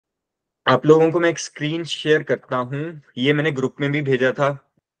आप लोगों को मैं एक स्क्रीन शेयर करता हूँ, ये मैंने ग्रुप में भी भेजा था.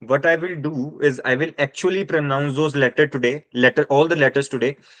 What I will do is I will actually pronounce those all the letters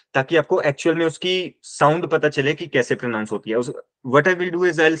today, ताकि आपको एक्चुअल में उसकी साउंड पता चले कि कैसे प्रोनाउंस होती है. What I will do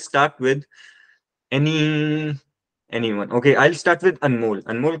is I'll start with anyone. Okay, I'll start with Anmol.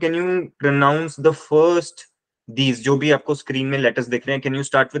 Anmol, can you pronounce the first these जो भी आपको स्क्रीन में लेटर्स दिख रहे हैं? Can you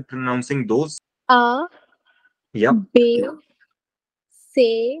start with pronouncing those? A, Yep. B,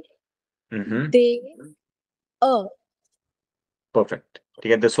 C, Mm-hmm. D, A. Perfect.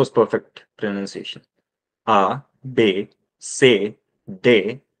 ठीक है, this was perfect pronunciation. A, B, C,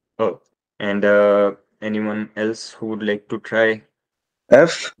 D, A. And anyone else who would like to try?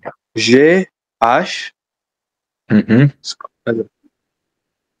 F, G, H, Mm-hmm.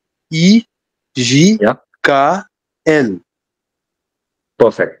 I, J, Yeah. K, L.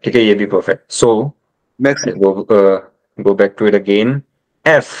 Perfect. ठीक है, ये भी perfect. So Merci. go back to it again.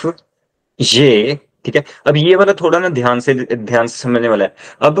 F, J. ठीक है, अब ये वाला थोड़ा ना ध्यान से समझने वाला है.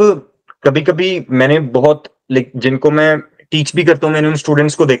 अब कभी कभी मैंने बहुत जिनको मैं टीच भी करता हूँ, मैंने उन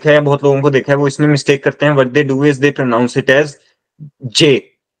स्टूडेंट्स को देखा है, बहुत लोगों को देखा है, वो इसमें मिस्टेक करते हैं. What they do is they pronounce it as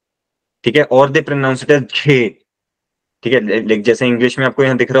जे. ठीक है, और दे प्रोनाउंस इट एज जे. ठीक है, जैसे इंग्लिश में आपको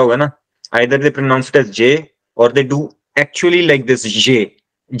यहाँ दिख रहा होगा ना, either they pronounce it as जे और they do actually like this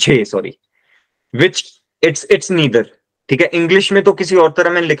J sorry, which it's neither. ठीक है, इंग्लिश में तो किसी और तरह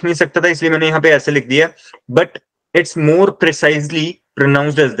मैं लिख नहीं सकता था, इसलिए मैंने यहाँ पे ऐसे लिख दिया, but it's more precisely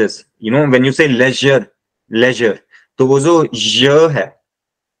pronounced as this. You know when you से लेजर, तो वो जो य है,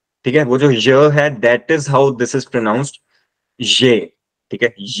 ठीक है, वो जो य है, that is how this is pronounced ये. ठीक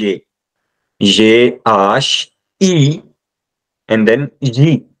है, ये आश ई एंड देन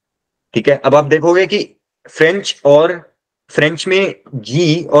जी. ठीक है, अब आप देखोगे कि फ्रेंच में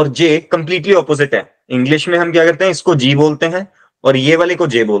जी और जे कंप्लीटली ऑपोजिट है. इंग्लिश में हम क्या करते हैं, इसको जी बोलते हैं और ये वाले को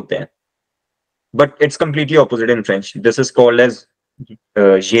जे बोलते हैं, but it's completely opposite in French. This is called as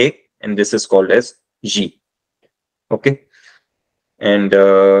J and this is called as ji. Okay, and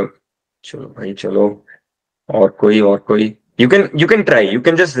चलो भाई चलो, और कोई you can try, you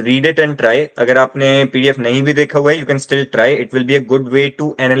can just read it and try. अगर आपने पीडीएफ नहीं भी देखा हुआ है, you can still try. It will be a good way to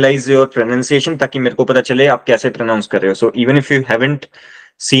analyze your pronunciation, ताकि मेरे को पता चले आप कैसे pronounce कर रहे हो. So even if you haven't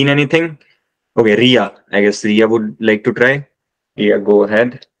seen anything, okay, Ria, I guess Ria would like to try. Ria, go ahead.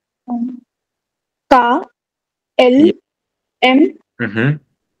 K, L, M.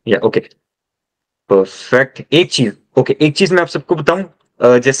 Yeah, okay, perfect. एक चीज मैं आप सबको बताऊं,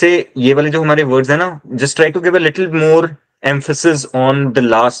 जैसे ये वाले जो हमारे वर्ड्स है ना, just try to give a little more emphasis on the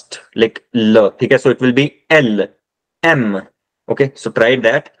last like l. ठीक है, so it will be L M. Okay, so try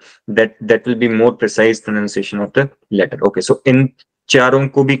that will be more precise pronunciation of the letter. Okay, so इन चारों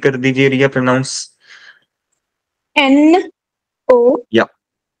को भी कर दीजिए रिया pronounce. N, O, Yeah,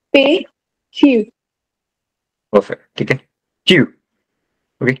 P, Q. perfect. ठीक है, Q.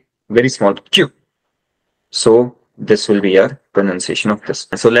 Okay, very small Q. So this will be our pronunciation of this.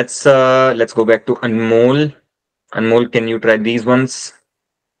 So let's go back to Anmol. Anmol, can you try these ones?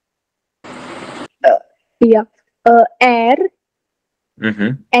 Yeah. Air,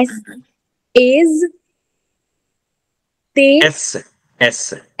 S, is, they, S.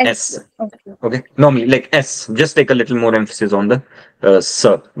 Okay. Okay, normally like S, just take a little more emphasis on the S,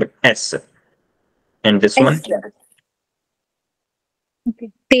 but S. And this one?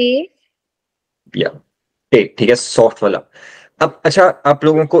 Okay. They, Yeah, ठीक है, soft वाला. अब अच्छा, आप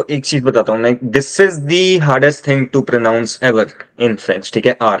लोगों को एक चीज बताता हूँ, this is the hardest thing to pronounce ever in French. ठीक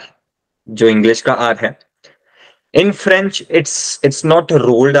है, आर, जो इंग्लिश का आर है, in French it's not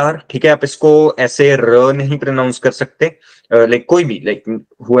rolled are. ठीक है, आप इसको ऐसे र नहीं प्रोनाउंस कर सकते. लाइक कोई भी, like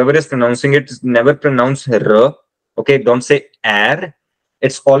whoever is pronouncing it never pronounce r. Okay, don't say air,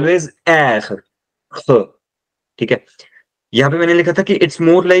 it's always air. ठीक है, यहाँ पे मैंने लिखा था कि इट्स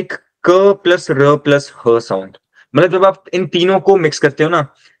मोर लाइक क प्लस र प्लस ह साउंड. मतलब जब आप इन तीनों को मिक्स करते हो ना,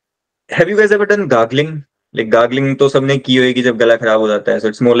 have you guys ever done gargling? Like gargling तो सबने की होगी जब गला खराब हो जाता है. सो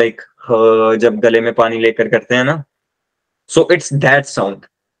इट्स मोर लाइक जब गले में पानी लेकर करते हैं ना, सो इट्स दैट साउंड,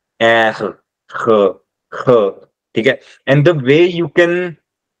 ठीक है. And the way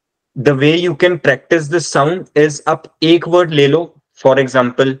you can practice this sound is, आप एक वर्ड ले लो, फॉर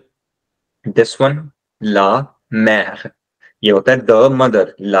एग्जाम्पल दिस वन, ला मैर. ये होता है द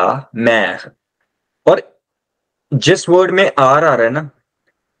मदर, ला मैर. और जिस वर्ड में आर आ रहा है ना,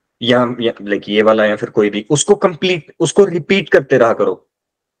 या लाइक ये वाला या फिर कोई भी, उसको रिपीट करते रहा करो.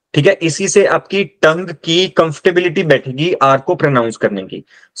 ठीक है, इसी से आपकी टंग की कंफर्टेबिलिटी बैठेगी आर को प्रोनाउंस करने की.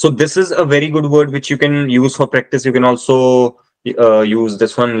 So this is a very good word which you can use for practice. You can also use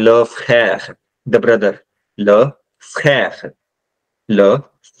this one, ल खैर, द ब्रदर, ल खैर, ल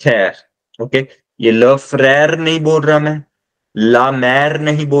खैर. ओके, ये ल फ्रैर नहीं बोल रहा मैं, ला मैर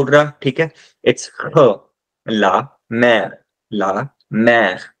नहीं बोल रहा, ठीक है, इट्स ह, ला मैर, ला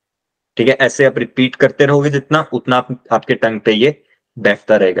मैर, ठीक है। ऐसे आप रिपीट करते रहोगे जितना, उतना आपके टंग पे ये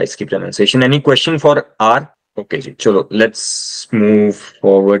बैठता रहेगा इसकी pronunciation. Any question for are? Okay जी, चलो let's move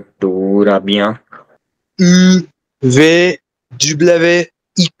forward to Rabia. U, V, W,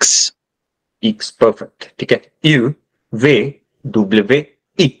 X. X, perfect, ठीक है। You, way, W,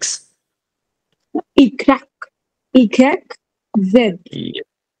 x, Y, Y, Z.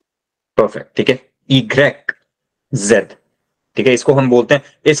 Perfect, ठीक है। इग्रेक, जेड, ठीक है। इसको हम बोलते हैं,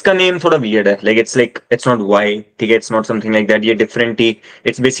 इसका नेम थोड़ा वियर्ड है, लाइक इट्स नॉट वाई, ठीक है, it's not something like that, ये different he,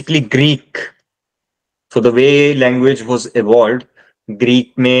 it's basically Greek. So the way language was evolved,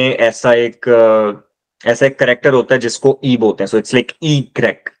 Greek में ऐसा एक करेक्टर होता है जिसको ई बोलते हैं, so it's like E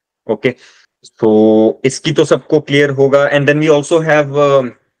Greig. Okay, सो इसकी तो सबको क्लियर होगा। And then we also have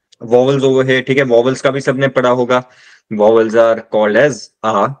vowels over here, ठीक है। वॉवल्स का भी सबने पढ़ा होगा। Vowels are called as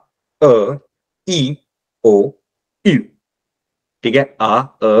uh, E, O, you, ठीक है, आ,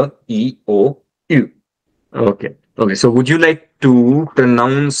 ई, ओ, you. Okay, okay, so would you like to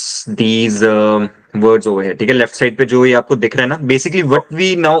pronounce these words over here, ठीक है। लेफ्ट साइड पे जो ये आपको दिख रहा है ना, basically what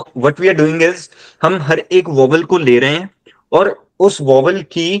we are doing is, हम हर एक वॉवल को ले रहे हैं और उस वॉवल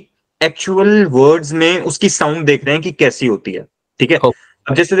की एक्चुअल वर्ड्स में उसकी साउंड देख रहे हैं कि कैसी होती है, ठीक है। Oh.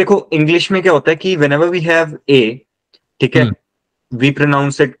 अब जैसे देखो, इंग्लिश में क्या होता है कि व्हेनेवर वी हैव ए, ठीक है, we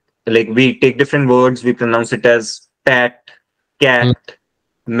pronounce it, like we take different words, we pronounce it as pat, cat,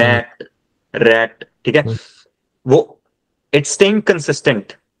 mat, rat, ठीक है। वो it's staying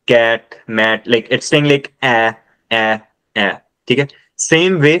consistent, cat, mat, like it's staying like a, ठीक है।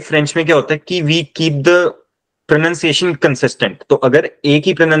 सेम वे फ्रेंच में क्या होता है कि we keep the pronunciation consistent, तो अगर एक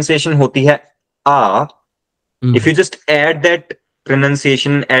ही pronunciation होती है आ, if you just add that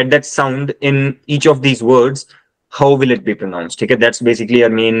pronunciation, add that sound in each of these words, how will it be pronounced? Okay, that's basically our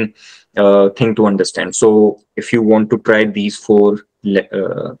main thing to understand. So if you want to try these four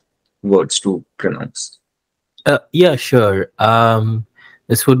words to pronounce. Yeah, sure.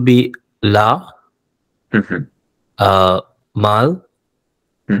 This would be la, Mm-hmm. mal,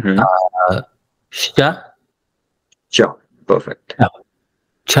 Mm-hmm. sha, Cha, perfect.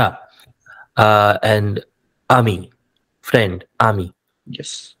 cha, and ami, friend, ami.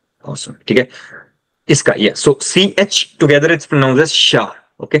 Yes, awesome, ठीक है। इसका yeah, so ch together it's pronounced as sha,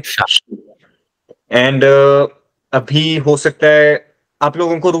 okay, Sha. And अभी हो सकता है आप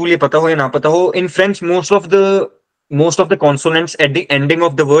लोगों को रूल ये पता हो या ना पता हो, in French most of the consonants at the ending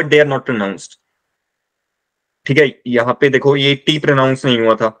of the word they are not pronounced, ठीक है। यहाँ पे देखो, ये टी प्रोनाउंस नहीं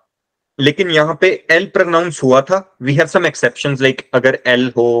हुआ था, लेकिन यहाँ पे एल प्रोनाउंस हुआ था। We have some exceptions, like अगर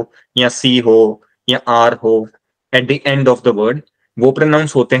एल हो या सी हो या आर हो at the end of the word, वो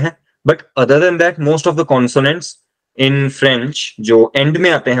प्रोनाउंस होते हैं। But other than that, most of the consonants in French जो एंड में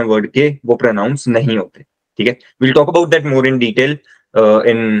आते हैं वर्ड के, वो प्रोनाउंस नहीं होते, ठीक है। Will talk about that more in detail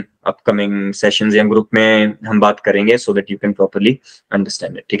in upcoming sessions, या ग्रुप में हम बात करेंगे, so that you can properly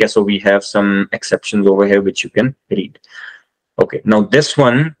understand it, ठीक है। So we have some exceptions over here which you can read. Okay, now this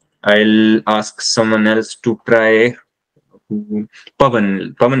one I'll ask someone else to try. Pavan,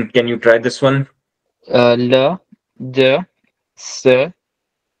 can you try this one? L, D, S,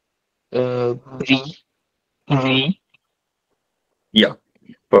 B, V. Yeah,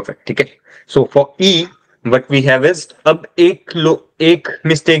 perfect, ठीक है। So for E, what we have is, अब एक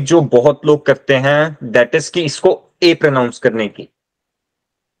mistake जो बहुत लोग करते हैं, that is कि इसको A pronounce करने की,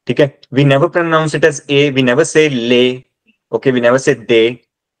 ठीक है। We never pronounce it as A, we never say ले, okay, we never say they,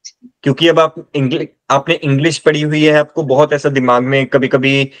 क्योंकि अब आपने इंग्लिश पढ़ी हुई है, आपको बहुत ऐसा दिमाग में कभी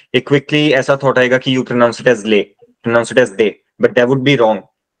कभी एक क्विकली ऐसा थॉट आएगा कि यू प्रोनाउंस इट एज ले, pronounce it as they, but that would be wrong,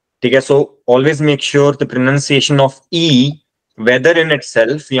 ठीक है। So always make sure the pronunciation of E, weather in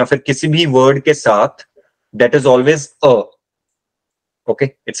itself या फिर किसी भी वर्ड के साथ, that is always a, okay,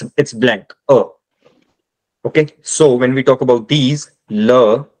 it's blank a, okay. So when we talk about these,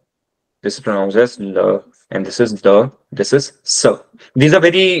 ल, this is pronounced as la, and this is the, this is sa. These are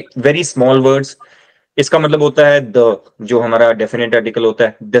very very small words. इसका मतलब होता है the, जो हमारा definite article होता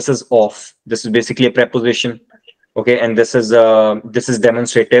है, this is of, this is basically a preposition, okay, and this is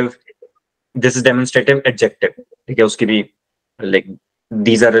demonstrative adjective, ठीक है। उसकी भी like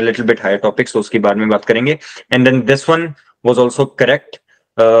these are a little bit higher topics, so उसकी बाद में बात करेंगे। And then this one was also correct.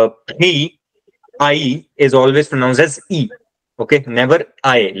 He, I is always pronounced as e, okay, never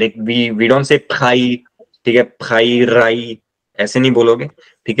I, like we don't say phai, ठीक है, phai rai, ऐसे नहीं बोलोगे,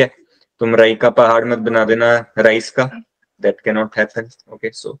 ठीक है। तुम राई का पहाड़ मत बना देना राइस का, that cannot happen,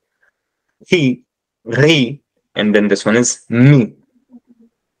 okay। So he, he, and then this one is me,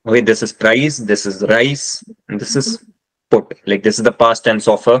 Okay, this is price, this is rice, and this is put. Like this is the past tense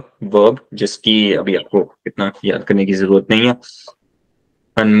of a verb, जिसकी अभी आपको इतना याद करने की जरूरत नहीं है.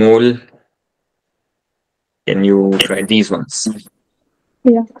 Anmol, can you try these ones?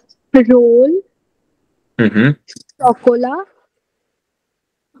 Yeah. Roll, Mm-hmm. chocola,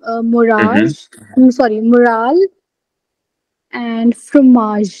 Mm-hmm. morage. Sorry, morale and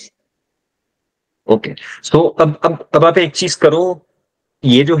fromage. Okay so अब आप एक चीज करो.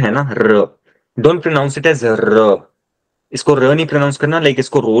 ये जो है ना र, डोंट प्रोनाउंस इट एज र. इसको र नहीं प्रोनाउंस करना, लाइक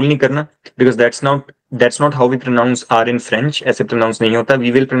इसको रोल नहीं करना, because that's not how we pronouns are in French. ऐसे प्रोनाउंस नहीं होता.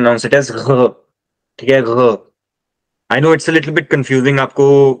 We will pronounce it as र. ठीक है, र. I know it's a little bit confusing. आपको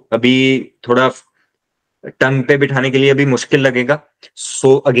अभी थोड़ा टंग पे बिठाने के लिए अभी मुश्किल लगेगा.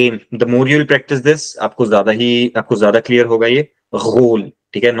 So again, the more you will practice this, आपको ज्यादा क्लियर होगा ये. रोल,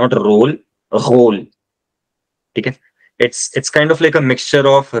 ठीक है, नॉट रोल, रोल. ठीक है, it's kind of like a mixture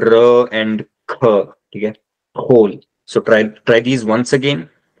of r and ख. ठीक है, whole. So try these once again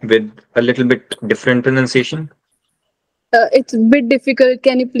with a little bit different pronunciation. It's a bit difficult.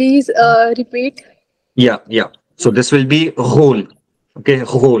 Can you please repeat? Yeah, so this will be whole. Okay,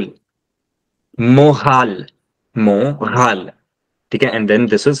 whole. Mohal, mohal. ठीक है, and then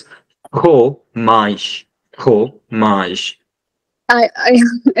this is homage, homage. I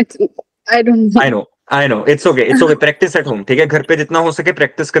it's, I don't know. I know it's okay. Practice at home. ठीक है, घर पे जितना हो सके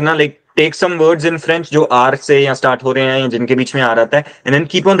practice करना. Like take some words in French जो आर से या स्टार्ट हो रहे हैं या जिनके बीच में आ रहा है, and then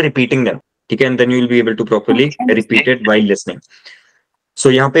keep on repeating them. ठीक है, and then you will be able to properly repeat it while listening.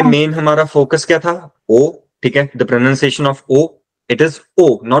 सो यहाँ पे मेन हमारा फोकस क्या था? ओ. ठीक है, the pronunciation of O, it is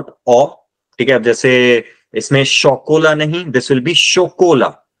oh not ओ. ठीक है, अब जैसे इसमें शोकोला नहीं, दिस विल बी शोकोला.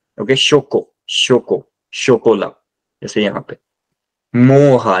 ओके, शोको, शोको, शोकोला. जैसे यहाँ पे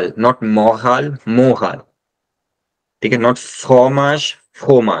मोहाल, नॉट मोहाल, मोहाल. ठीक है, नॉट फ्रोमाज,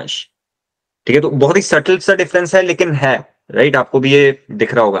 फ्रोमाज. ठीक है, तो बहुत ही सटल सा डिफरेंस है, लेकिन है. राइट, आपको भी ये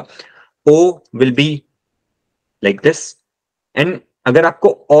दिख रहा होगा. ओ will be like this, and अगर आपको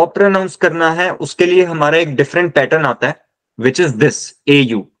ओ प्रोनाउंस करना है उसके लिए हमारा एक डिफरेंट पैटर्न आता है, which is this, A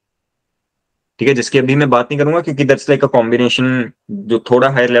you. ठीक है, जिसकी अभी मैं बात नहीं करूंगा क्योंकि दैट्स लाइक अ कॉम्बिनेशन जो थोड़ा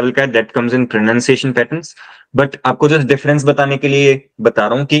हायर लेवल का है, that comes in pronunciation patterns. But आपको जस्ट डिफरेंस बताने के लिए बता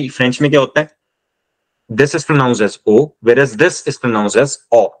रहा हूं कि फ्रेंच में क्या होता है. This is pronounced as O, whereas this is pronounced as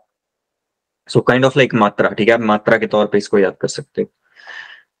O. So kind of like मात्रा. ठीक है, आप मात्रा के तौर पे इसको याद कर सकते हो.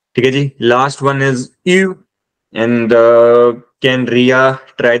 ठीक है जी, last one is you, and can Riya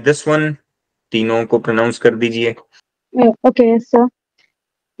try this one? तीनों को प्रोनाउंस कर दीजिए. Okay, so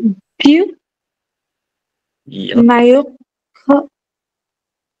pure, Yep. myopule,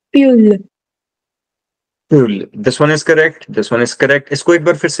 This one is correct. This one is correct. इसको एक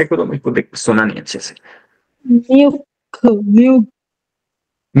बार फिर से करो, मेरे को सुना नहीं अच्छे से. milk, milk,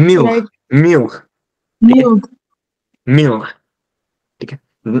 mu, Right. Mu, milk. Mu. ठीक है,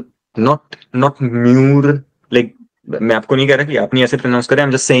 नॉट म्यूर. लाइक मैं आपको नहीं कह रहा कि आप नहीं ऐसे प्रोनाउंस करें. आई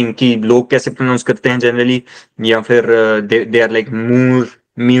एम जस्ट सेइंग कि लोग कैसे प्रोनाउंस करते हैं जनरली, या फिर they are like Moore,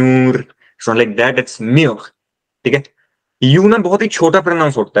 mur. It's not like that, it's mur. ठीक है, यू ना बहुत ही छोटा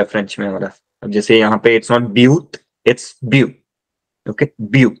प्रोनाउंस होता है फ्रेंच में हमारा. अब जैसे यहाँ पे it's not ब्यूट, it's view. Okay,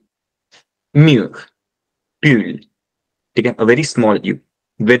 view, mur, fuel. ठीक है, a very small you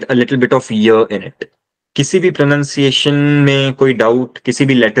with a little bit of य इन इट. किसी भी प्रोनाउंसिएशन में कोई डाउट, किसी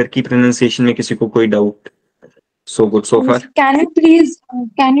भी लेटर की प्रोनाउंसिएशन में किसी को कोई doubt? So good so far. Can you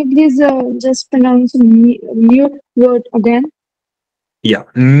please just pronounce milk word again? या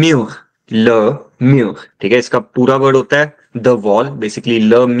म्यूर, ल म्यूर. ठीक है, इसका पूरा वर्ड होता है द वॉल, बेसिकली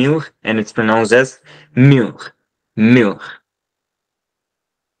ल mur, and it's pronounced as mur, mur,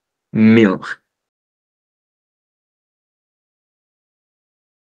 mur.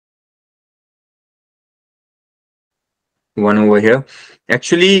 One over here.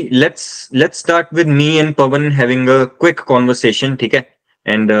 Actually, let's start with me and Pawan having a quick conversation. ठीक है,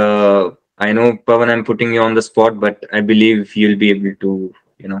 and I know Pawan, I'm putting you on the spot, but I believe you'll be able to,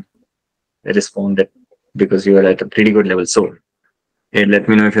 respond it because you are at a pretty good level. So, hey, let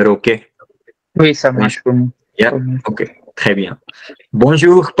me know if you're okay. Oui, ça marche pour moi. Yeah, okay, très bien.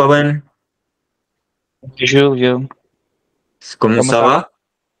 Bonjour Pawan, Bonjour, Guillaume. comment ça va?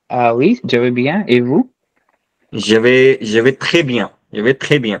 Ah oui, je vais bien. Et vous? je vais très bien, je vais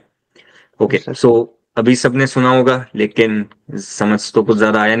très bien. Okay, सो अभी सबने सुना होगा, लेकिन समझ तो कुछ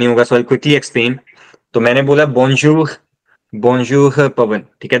ज्यादा आया नहीं होगा. सो आई क्विकली एक्सप्लेन. तो मैंने बोला बोंजूर, बोंजूर पवन.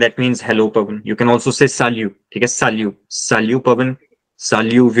 ठीक है, that means hello Pawan. You can also say साल्यू. ठीक है, साल्यू, साल्यू पवन,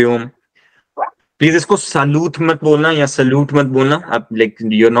 साल्यू व्योम. प्लीज इसको सलूट मत बोलना या सलूट मत बोलना. आप like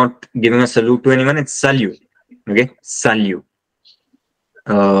you are not giving a salute to anyone, it's साल्यू. Okay, साल्यू.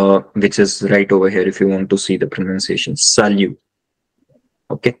 which is right over here if you want to see the pronunciation. Salut.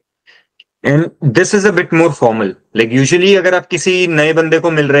 Okay. And this is a bit more formal. Like usually अगर आप किसी नए बंदे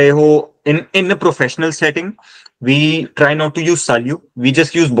को मिल रहे हो in a professional setting, we try not to use salut. We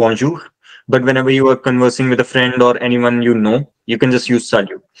just use bonjour. But whenever you are conversing with a friend or anyone you know, you can just use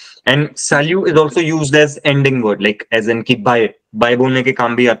salut. And salut is also used as ending word, like as in कि bye. Bye बोलने के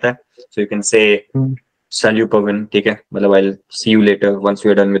काम भी आता है. So you can say salut Pawan, ठीक है? मतलब I'll see you later once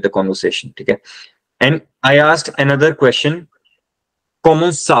we are done with the conversation, ठीक है? And I asked another question.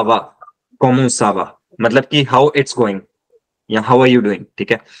 Comment ça va? Comment ça va? मतलब कि how it's going या how are you doing?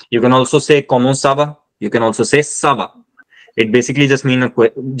 ठीक है? You can also say comment ça va. You can also say ça va. It basically just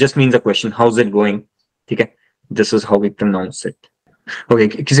means a question. How's it going? ठीक है? This is how we pronounce it. Okay.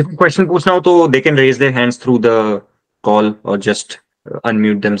 किसी को question पूछना हो तो they can raise their hands through the call or just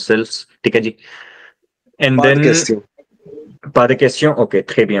unmute themselves. ठीक है जी? And Pas de then question. pas de question. Okay,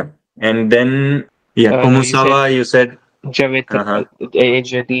 très bien. And then yeah, comment You ça said va? You said je vais uh-huh.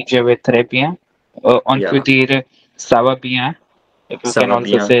 je dis je vais très bien. On Yeah. peut dire ça va bien. We Ça can va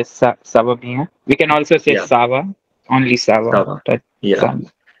also bien. say ça va bien. We can also say Yeah. ça va. Only ça va. Ça va. That Yeah.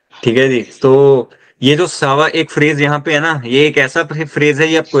 sounds. ठीक है जी. तो ये जो सावा एक phrase यहाँ पे है ना, ये एक ऐसा फ्रेज है,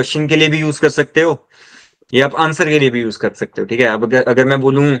 ये आप क्वेश्चन के लिए भी यूज कर सकते हो, ये आप आंसर के लिए भी यूज कर सकते हो. ठीक है. अब अगर मैं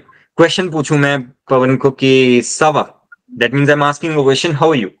बोलूं, क्वेश्चन पूछूं मैं पवन को कि सावा, that means I am asking a question,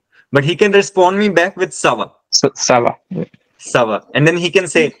 how are you, but he can respond me back with सावा. Ça va. Sawa, and then he can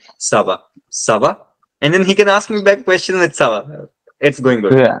say Sawa, Sawa, and then he can ask me back question with Sawa. It's going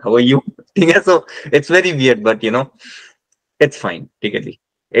good. Yeah. How are you? Yeah, so it's very weird, but it's fine. ठीक है जी.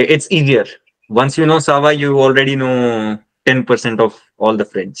 It's easier. Once you know Sawa, you already know 10% of all the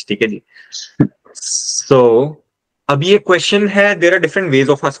French. ठीक है जी. So अब ये question है, there are different ways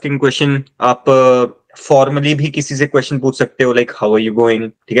of asking question. आप formally भी किसी से क्वेश्चन पूछ सकते हो, like how are you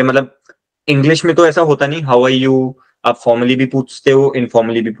going. ठीक है. मतलब इंग्लिश में तो ऐसा होता नहीं, हाउ आर यू. आप फॉर्मली भी पूछते हो,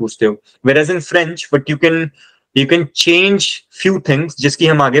 इनफॉर्मली भी पूछते हो. Where as in French, but you can change few things जिसकी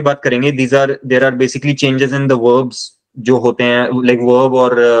हम आगे बात करेंगे. There are basically changes in the verbs जो होते हैं, लाइक वर्ब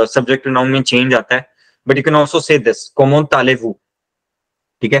और सब्जेक्ट नाउन में चेंज आता है. But you can also say this, comment allez-vous.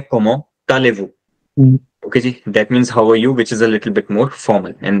 ठीक है. comment allez-vous. Okay, ji, that means how are you, which is a little bit more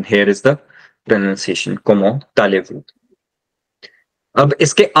formal. And here is the pronunciation. Comment allez-vous? अब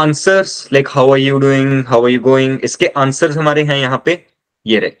इसके answers, like how are you doing, how are you going, इसके answers हमारे हैं यहाँ पे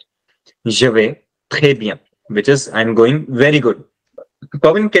ये रहे. Je vais très bien, which is I am going very good.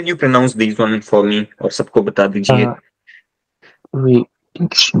 Pavin, can you pronounce these one for me? और सबको बता दीजिए. Oui.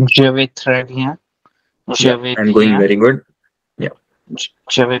 Je vais très bien. Je Yeah, vais I'm going bien. very good.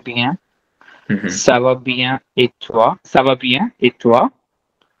 Je vais bien. Mhm. Ça va bien et toi? Ça va bien et toi?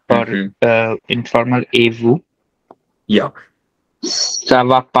 Or Mhm. informal et vous? Yeah, Ça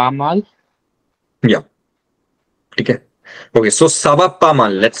va pas mal. yeah. ठीक है. Okay, so ça va pas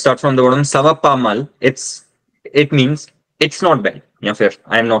mal. Let's start from the bottom. Ça va pas mal. It means it's not bad. या फिर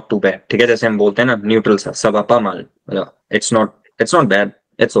I am not too bad. ठीक है. जैसे हम बोलते हैं ना, न्यूट्रल सा, ça va pas mal. It's not bad.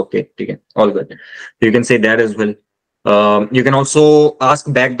 It's okay. ठीक है. All good. You can say that as well. You can also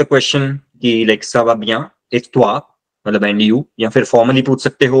ask back the question कि like ça va bien, et toi, मतलब and you, या फिर formally पूछ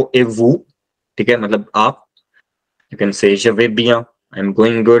सकते हो et vous. ठीक है. मतलब आप. You can say je vais bien. I'm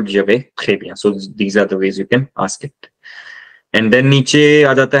going good. Je vais très bien. So these are the ways you can ask it. And then नीचे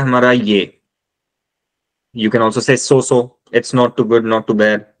आ जाता है हमारा ये. You can also say so. It's not too good, not too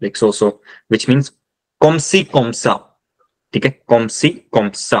bad, like so, which means comme si, comme ça. ठीक है. Comme si,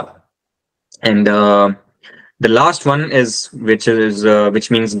 comme ça. And the last one is which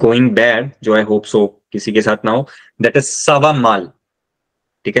means going bad, जो I hope so किसी के साथ ना हो. That is ça va mal.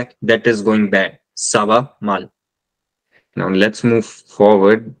 ठीक है. That is going bad. Ça va mal. Now let's move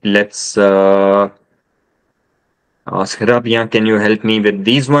forward. Let's ask Rabia, can you help me with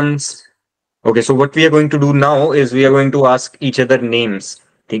these ones? Okay, so what we are going to do now is we are going to ask each other names.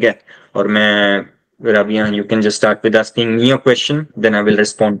 ठीक है. और मैं Rabia, you can just start with asking me a question, then I will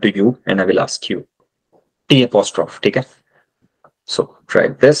respond to you and I will ask you. T apostrophe. ठीक है. So try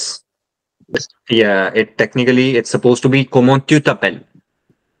this. Yeah, it's supposed to be comment tu t'appelles.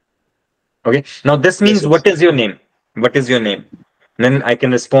 Okay. Now this means yes. what is your name? What is your name? Then I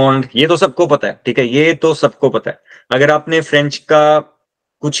can respond. ये तो सबको पता है. ठीक है. ये तो सबको पता है. अगर आपने फ्रेंच का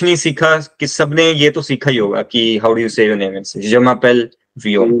कुछ नहीं सीखा, कि सबने ये तो सीखा ही होगा कि हाउ डू यू से your name. Je m'appelle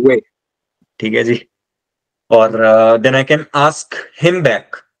Guillaume. Oui. ठीक है जी. और then I can ask him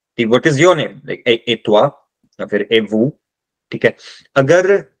back कि what is your name, like et toi या फिर et vous. ठीक है.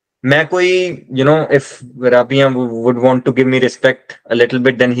 अगर मैं कोई if Rabia would want to give me respect a little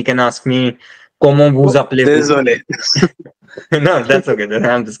bit, then he can ask me Como vous appelez-vous? Désolé. No, that's okay.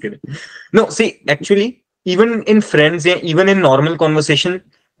 I'm just kidding. No, see, actually, even in friends, yeah, even in normal conversation,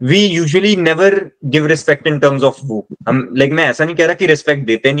 we usually never give respect in terms of वो. हम like मैं ऐसा नहीं कह रहा कि respect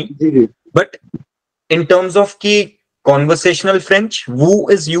देते नहीं, जी जी but in terms of कि conversational French,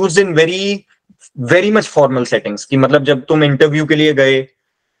 वो is used in very much formal settings. कि मतलब जब तुम इंटरव्यू के लिए गए,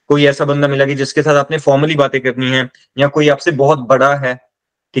 कोई ऐसा बंदा मिला कि जिसके साथ आपने फॉर्मली बातें करनी है, या कोई आपसे बहुत बड़ा है,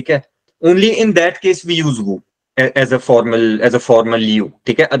 ठीक है, only in that case we use वो एज अ फॉर्मल यू,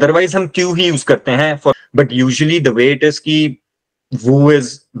 ठीक है, अदरवाइज हम क्यू ही यूज करते हैं for, but usually the way it is की वो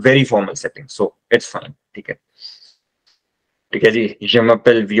is very formal setting, so it's fine, ठीक है जी. Je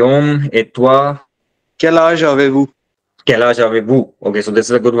m'appelle Guillaume et toi? Quel âge avez-vous? Quel âge avez-vous? Okay, so this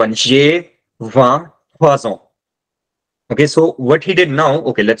is a good one. J'ai 23 ans. Okay, so what he did now,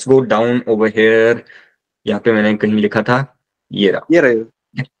 okay, let's go down over here. यहाँ पे मैंने कहीं लिखा था, ये रहा. ये रहे.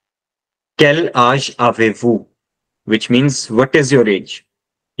 Quel âge avez-vous? Which means what is your age?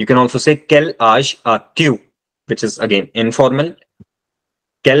 You can also say quel âge as-tu, which is again informal.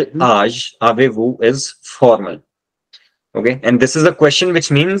 Quel âge avez-vous is formal. Okay, and this is a question which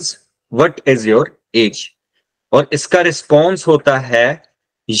means what is your age? और इसका response होता है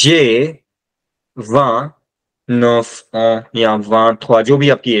ये 29 या 23, जो भी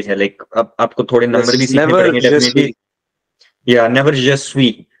आपकी as है. लाइक अब आपको थोड़े नंबर भी सीखने Never पड़ेंगे je डेफिनेटली. suis. या नेवर je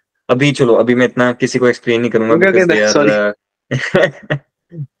suis. अभी चलो, अभी मैं इतना किसी को एक्सप्लेन नहीं करूंगा Okay, because they okay, sorry. Are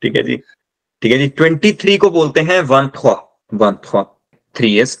ठीक है जी, ठीक है जी. 23 को बोलते हैं 23.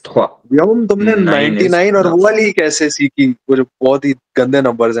 3 is 3. व्योम तुमने 9 is 99 और 9. वो वाली कैसे सीखी? वो जो बहुत ही गंदे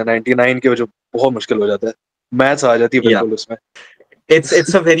नंबर्स हैं 99 के, वो जो बहुत मुश्किल हो जाता है, मैथ्स आ जाती है Yeah. बिल्कुल उसमें.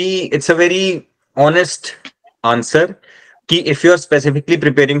 It's a very honest answer कि if you are specifically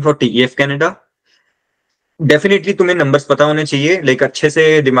preparing for TEF Canada, definitely तुम्हें नंबर्स पता होने चाहिए, लाइक अच्छे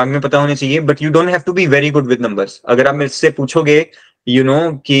से दिमाग में पता होने चाहिए, but you don't have to be very good with numbers. अगर आप मेरे से पूछोगे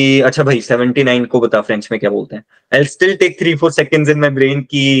कि अच्छा भाई 79 को बता फ्रेंच में क्या बोलते हैं, I still take 3-4 seconds in my brain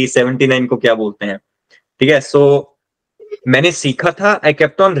कि 79 को क्या बोलते हैं, ठीक है. सो मैंने सीखा था, I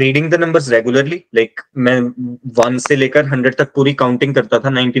kept on reading the numbers regularly, like मैं 1 से लेकर 100 तक पूरी काउंटिंग करता था,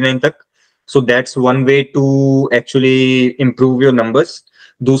 99 तक. So that's one way to actually improve your numbers.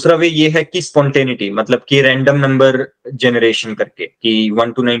 दूसरा वे ये है कि स्पॉन्टेनिटी, मतलब कि रैंडम नंबर जनरेशन करके कि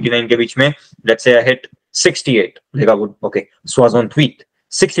 1 to 99 के बीच में, लेट्स से आई हिट 68, लेगा वो, okay, स्वाज on tweet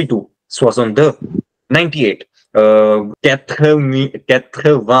 62, स्वाज on the 98,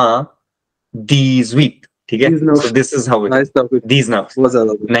 98, ठीक है. So this is how it nice था कुछ दीज नाउ. बहुत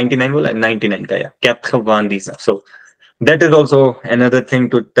ज्यादा. 99 बोला, 99 का, या 81 these now. So that is also another thing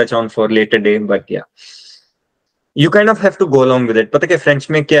to touch on for later day, but yeah, you kind of have to go along with it. पता क्या French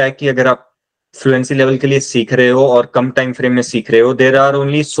में क्या है कि अगर आप फ्लुएंसी लेवल के लिए सीख रहे हो और कम टाइम फ्रेम में सीख रहे हो, there are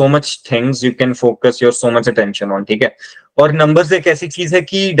only so much things you can focus your so much attention on, ठीक है. और नंबर्स एक ऐसी चीज है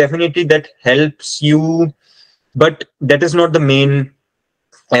कि definitely that helps you, but that is not the main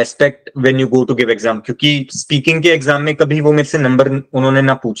aspect when you go to give exam. क्योंकि speaking के एग्जाम में कभी वो मेरे से नंबर उन्होंने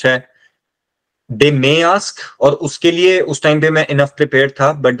ना पूछा है. दे मे आस्क, और उसके लिए उस टाइम पे मैं इनफ प्रिपेयर्ड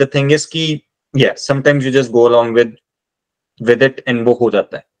था, बट द थिंग इज कि yeah, sometimes you just go along with it and वो हो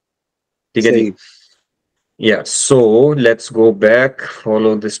जाता है, ठीक है जी. Yeah, so let's go back,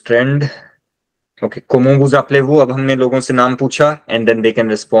 follow this trend. Okay, comment vous appelez-vous? अब हमने लोगों से नाम पूछा and then they can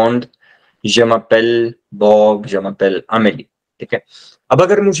respond. Je m'appelle Bob, je m'appelle Amélie, ठीक है. अब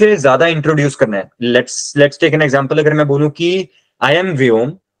अगर मुझे ज्यादा इंट्रोड्यूस करना है, let's take an example. अगर मैं बोलूं कि I am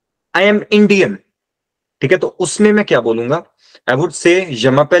Vyom, I am Indian, ठीक है, तो उसमें मैं क्या बोलूंगा? I would say je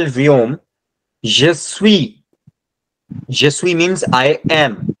m'appelle Vyom, je suis means I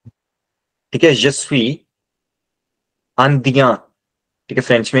am, ठीक है. je suis अंधियां, ठीक है,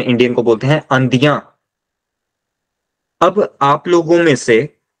 फ्रेंच में इंडियन को बोलते हैं अंधियां. अब आप लोगों में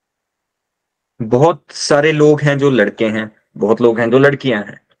से बहुत सारे लोग हैं जो लड़के हैं, बहुत लोग हैं जो लड़कियां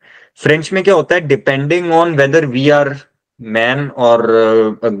हैं. फ्रेंच में क्या होता है, depending on whether we are man और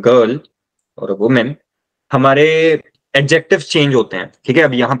अ गर्ल और अ वुमेन, हमारे एडजेक्टिव्स चेंज होते हैं, ठीक है.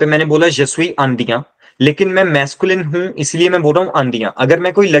 अब यहां पे मैंने बोला je suis अंधियां, लेकिन मैं मैस्कुलिन हूं इसलिए मैं बोल रहा हूं अंधियां. अगर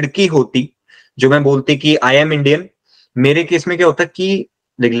मैं कोई लड़की होती जो मैं बोलती कि आई एम इंडियन, मेरे केस में क्या होता कि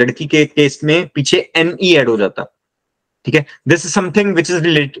लड़की के केस में पीछे एन ई एड हो जाता, ठीक है. This is something which is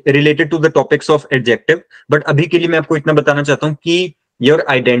related to the topics of adjective, but अभी के लिए मैं आपको इतना बताना चाहता हूं कि your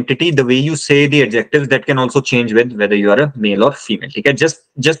identity, the way you से the adjectives, that can also change with whether you are a mail और फीमेल, ठीक है.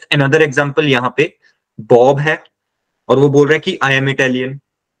 जस्ट अनदर एग्जांपल, यहाँ पे बॉब है और वो बोल रहा है कि आई एम इटालियन,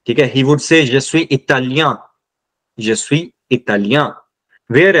 ठीक है. He would say je suis italien, je suis italien.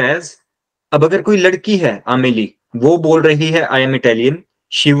 Whereas अब अगर कोई लड़की है, आमेली, वो बोल रही है I am Italian,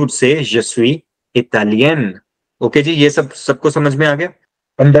 she would say je suis Italian. Okay जी, ये सबको समझ में आ गया।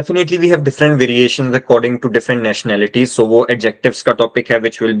 And definitely we have different variations according to different nationalities. So वो adjectives का topic है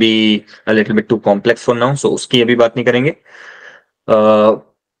which will be a little bit too complex for now. So उसकी अभी बात नहीं करेंगे.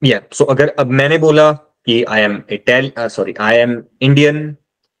 Yeah. So अगर अब मैंने बोला कि I am Indian,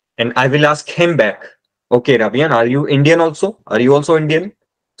 and I will ask him back. Okay, Rabian, are you Indian also? Are you also Indian?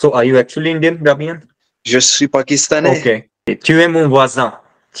 So are you actually Indian, Rabian? Je suis pakistanais. Okay. Tu es mon voisin.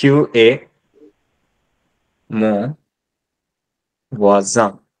 Tu es mon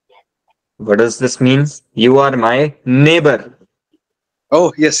voisin. What does this mean? You are my neighbor.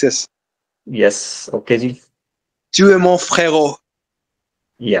 Oh, yes, yes. Yes. Okay, ji. Tu es mon frérot.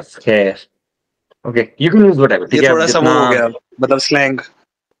 Yes. Fair. Okay. You can use whatever. ठीक ये है, थोड़ा सा वो हो गया, मतलब slang.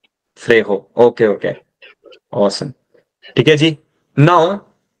 फ्रे हो. Okay. Okay. Awesome. ठीक है जी. Now,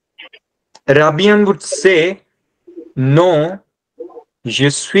 Rabian would say, no, je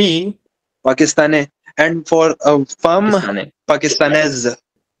suis Pakistani. And for femme, Pakistani. Pakistanaise.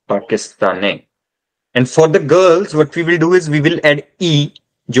 Pakistani. And for the girls, what we will do is we will add e,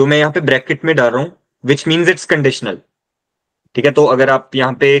 जो मैं यहाँ पे ब्रैकेट में डाल रहा हूँ, which means it's conditional. ठीक है, तो अगर आप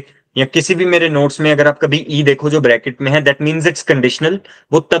यहाँ पे या किसी भी मेरे नोट्स में अगर आप कभी ई देखो जो ब्रैकेट में है, दैट मीन्स इट्स कंडीशनल.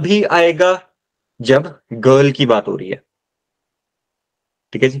 वो तभी आएगा जब गर्ल की बात हो रही है.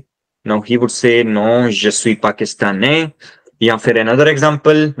 ठीक है जी. Now he would say no je suis pakistanais, या फिर another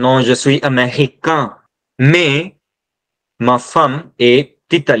example, no je suis américain, mais ma femme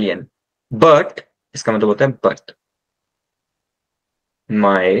est italienne. But इसका मतलब होता है but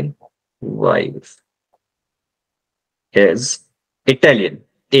my wife is Italian.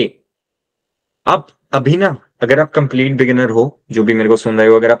 A. आप अभी ना, अगर आप कंप्लीट बिगिनर हो, जो भी मेरे को सुन रहे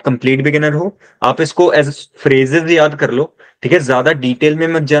हो, अगर आप कंप्लीट बिगिनर हो, आप इसको एज फ्रेजेस याद कर लो. ठीक है, ज्यादा डिटेल में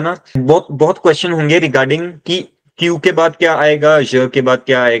मत जाना. बहुत बहुत क्वेश्चन होंगे रिगार्डिंग कि क्यू के बाद क्या आएगा, ज के बाद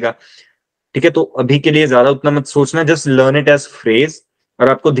क्या आएगा. ठीक है, तो अभी के लिए ज्यादा उतना मत सोचना, just learn it as phrase. और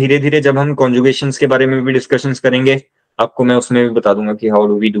आपको धीरे धीरे जब हम कॉन्जुगेशंस के बारे में भी डिस्कशंस करेंगे, आपको मैं उसमें भी बता दूंगा कि how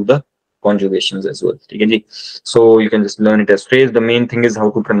do we do the कॉन्जुगेशंस as well. ठीक है जी. So you can just learn it as phrase. The main thing is how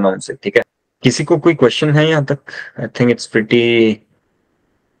to pronounce it. ठीक है, किसी को कोई क्वेश्चन है यहाँ तक? I think it's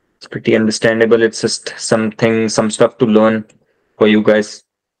pretty understandable. It's just some stuff to learn for you guys.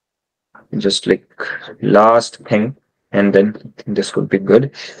 Just like last thing, and then this could be good.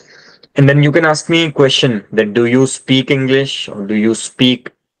 And then you can ask me a question that do you speak English or do you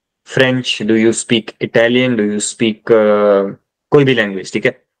speak French? Do you speak Italian? Do you speak कोई भी language? ठीक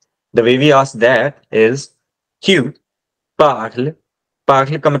है. The way we ask that is tu parles.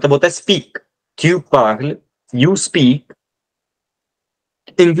 Parle का मतलब होता है speak. Tu parles. You speak.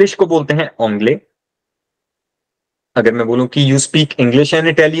 English को बोलते हैं anglais. अगर मैं बोलूं कि you speak English and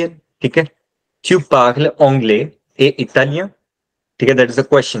Italian, ठीक है, tu parles anglais et italien. ठीक है, दैट इज अ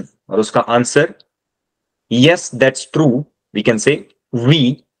क्वेश्चन. और उसका answer yes, that's true. We can say we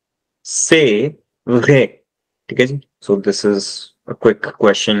say vrai. ठीक है जी. So this is a quick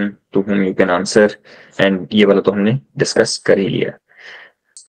question to whom you can answer. And ये वाला तो हमने डिस्कस कर ही लिया.